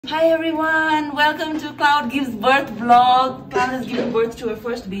Hi everyone, welcome to Cloud Gives Birth vlog. Cloud has given birth to her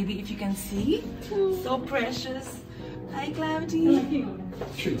first baby, if you can see. So precious. Hi Cloudy.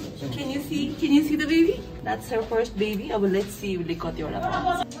 Can you see the baby? That's her first baby. Oh, well, let's see.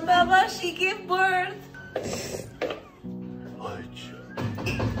 Baba, she gave birth.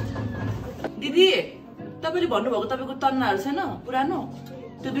 Didi, तपाईले भन्नुभएको तपाईको तन्नाहरु छैन पुरानो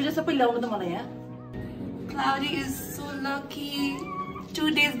त्यो दुईटा सबै ल्याउनु त मलाई यहाँ. Cloudy is so lucky. 2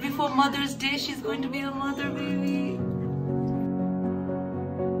 days before Mother's Day, she's going to be a mother baby.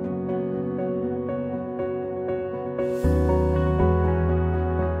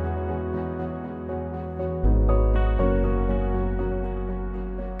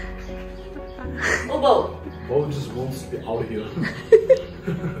 Oh, Bo just wants to be out here.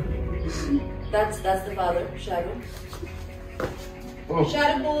 That's the father, Shadow. Oh.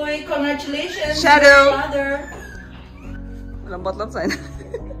 Shadow boy, congratulations. Shadow. Father. मतलब छैन.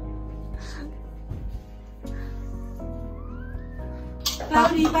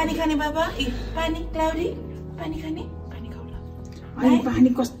 Cloudy, पानी खाने बाबा. पानी, Cloudy. पानी खाने. पानी खाउला. अनि पानी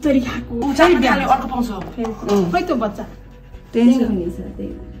कसरी खाको. उचाले बिहाले अर्को पाउँछ. खै त बच्चा. टेन्सन हुनेछ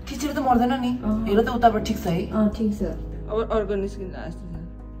त्यही. खिचेर त मर्दैन नि. हेर त उताबाट ठीक छ है. ठीक छ. अब अर्को निस्किन जस्तो छ.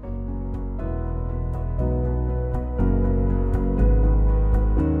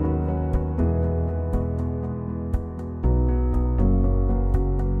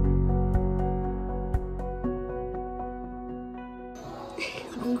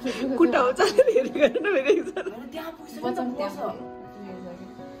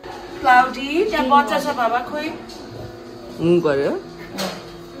 Cloudy, त्यहाँ बच्चा छ बाबा खोइ. गर्यो.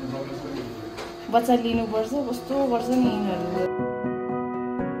 बच्चा लिनु पर्छ कस्तो गर्छ नि यिनीहरुले.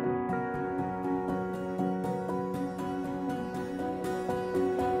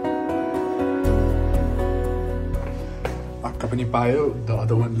 Akka pani payo. The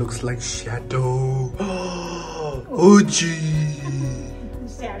other one looks like Shadow. Oh gee.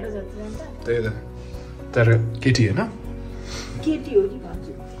 Shadow जति नि त. त्यही त. तर केटी हैन? केटी हो कि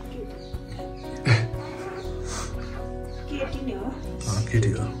भन्छु. केटी नै हो. Kitty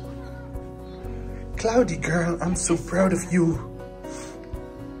girl. Cloudy girl, I'm so proud of you.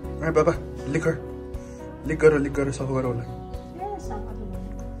 Alright, Baba, lick her. Lick her, सफा गर होला.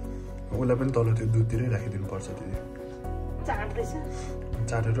 उसलाई पनि तल त्यो दुधतिरै राखिदिनु पर्छ दिदी. चाट्दैछ.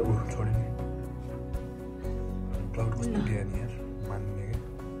 चाटेर उ छोडिने. क्लाउड कस्तो ज्ञानी यार, मान्ने के.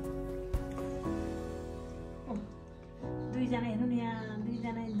 दुईजना हेर्नु नि यहाँ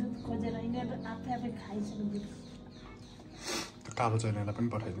दुईजना दुध खोजेर यिनीहरु आफै खाइसक्नु दुध. कालो चैनालाई पनि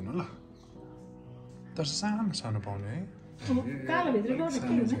पठाइदिनु ल. तर सानो पाउने है. कालो भित्र गर्छ के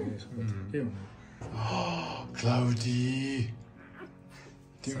हुन्छ? क्लाउडी.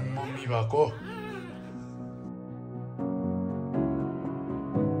 तिमी मम्मी भएको.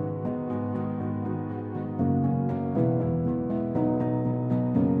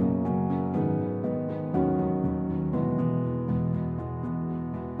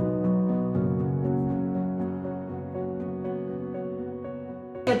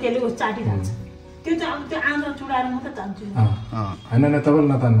 त्यसले उस चाटी जान्छ. त्यो त अब त्यो आन्द्रा चुडाएर मात्र तान्छु. हैन न तपाईले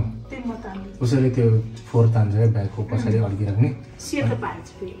नतान्नु. त्यो म तान्छु. उसैले त्यो फोर तान्छ है ब्यागको पछाडि अड्की राख्ने. सेतो पार्छ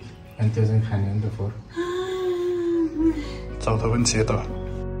फेरि. अनि त्यो चाहिँ खाने हो नि त फोर. चौथो पनि सेतो.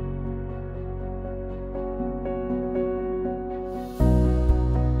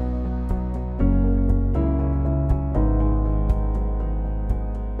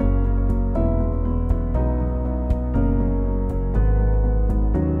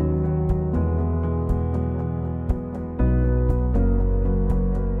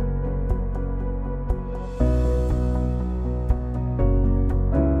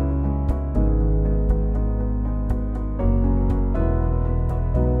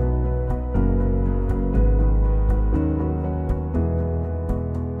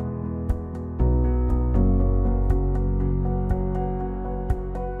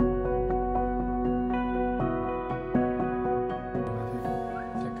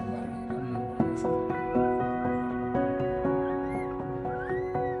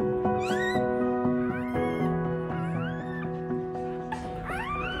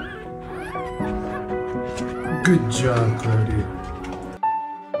 Good job, Cloudy.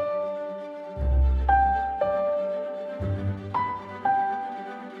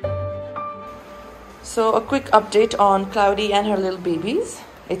 So a quick update on Cloudy and her little babies.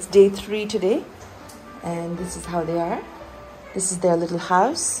 It's day 3 today, and this is how they are. This is their little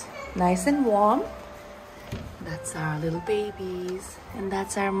house, nice and warm. That's our little babies, and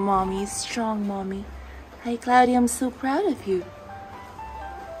that's our mommy, strong mommy. Hi Cloudy, I'm so proud of you.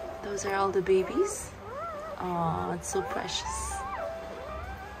 Those are all the babies. Oh, it's so precious.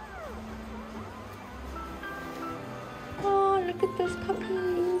 look at those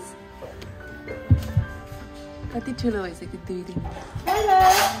puppies. Kati ठुलो भइसक्यो 2 दिन. Hello.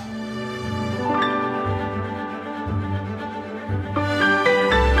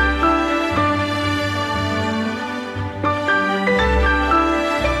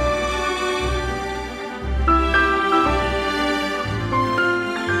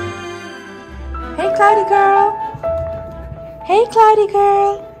 Hey, Cloudy girl. Hey, Cloudy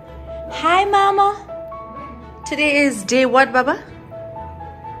girl. Hi, Mama. Today is day what, Baba?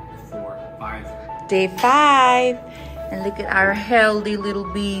 5. Day 5. And look at our healthy little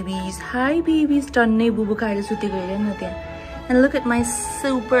babies. Hi, babies. And look at my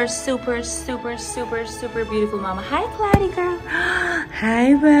super beautiful mama. Hi, Cloudy girl.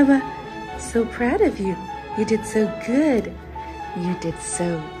 Hi, Baba. So proud of you. You did so good. You did so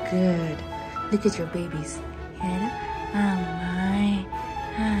good. Look at your babies. Oh my.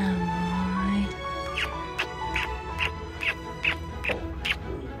 Oh my.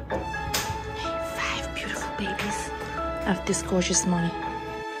 5 beautiful babies of this gorgeous morning.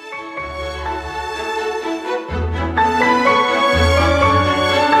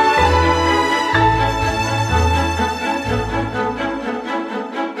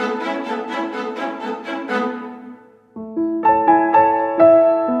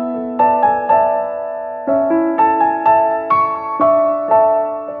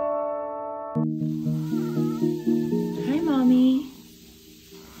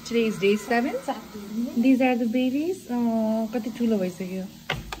 Today is day 7. These are the babies. Oh, कति ठुलो भइसक्यो.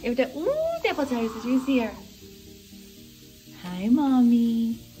 एउटा त्यहाँ पछाडि छ. She's here. Hi,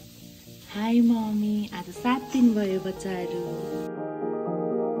 mommy. Hi, mommy. आज 7 दिन भयो बच्चाहरु.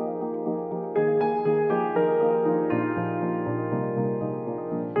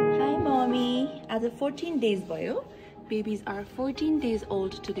 Hi, mommy. आज 14 days भयो. Babies are 14 days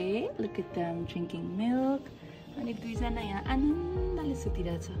old today. Look at them drinking milk. अनि दुईजना यहाँ आनन्दले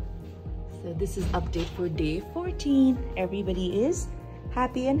सुतिरहेछ. So this is update for day 14. Everybody is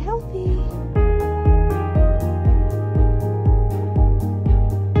happy and healthy.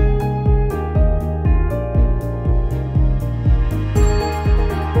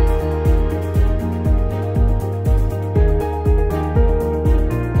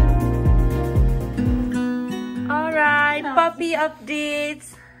 All right, puppy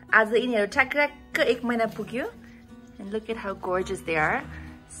updates. आज यिनीहरु ठ्याक्क 1 महिना पुग्यो. And look at how gorgeous they are.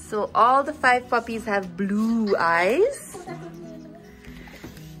 So all the 5 puppies have blue eyes.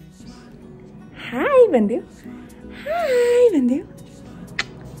 Hi, Bandu. Hi, Bandu.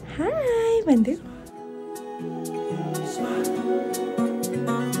 Hi, Bandu.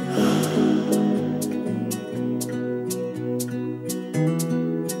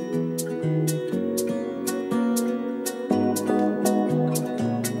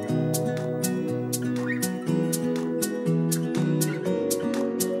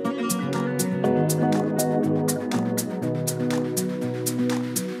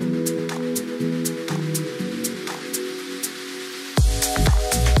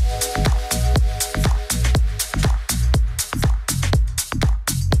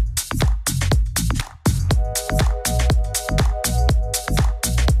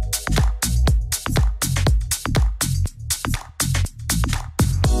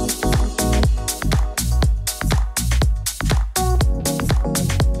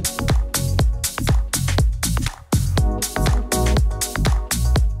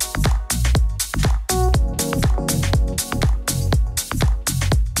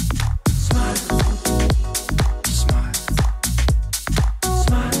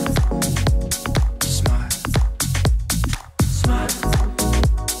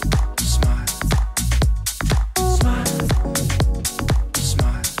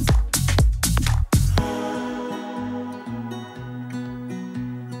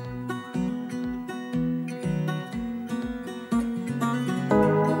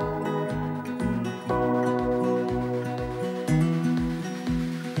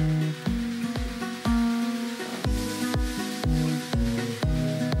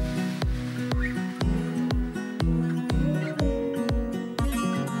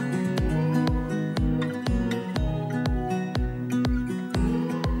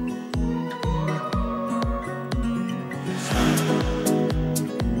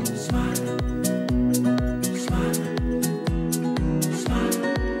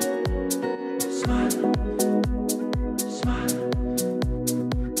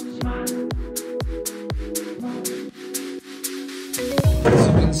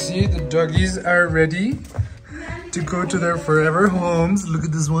 See, the doggies are ready to go to their forever homes. Look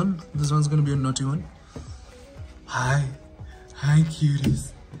at this one. This one's gonna be a naughty one. Hi. Hi, cuties.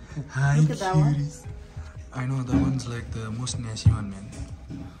 Hi, cuties. I know that one's like the most nasty one, man.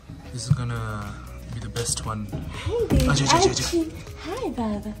 This is gonna be the best one. Hey, baby. Hi,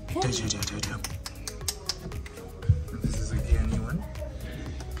 Baba. Come. This is a Gani one.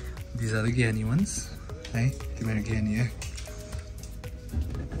 These are the Gani ones. Hey, come here, Gani.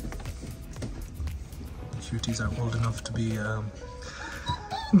 Cuties are old enough to be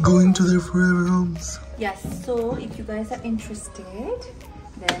going to their forever homes. Yes, so if you guys are interested,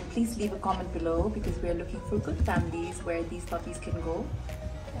 then please leave a comment below because we are looking for good families where these puppies can go.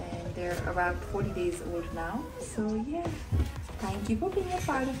 And they're around 40 days old now. So yeah, thank you for being a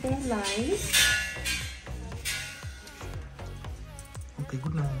part of their life. Okay,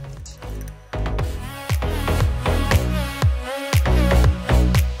 good night.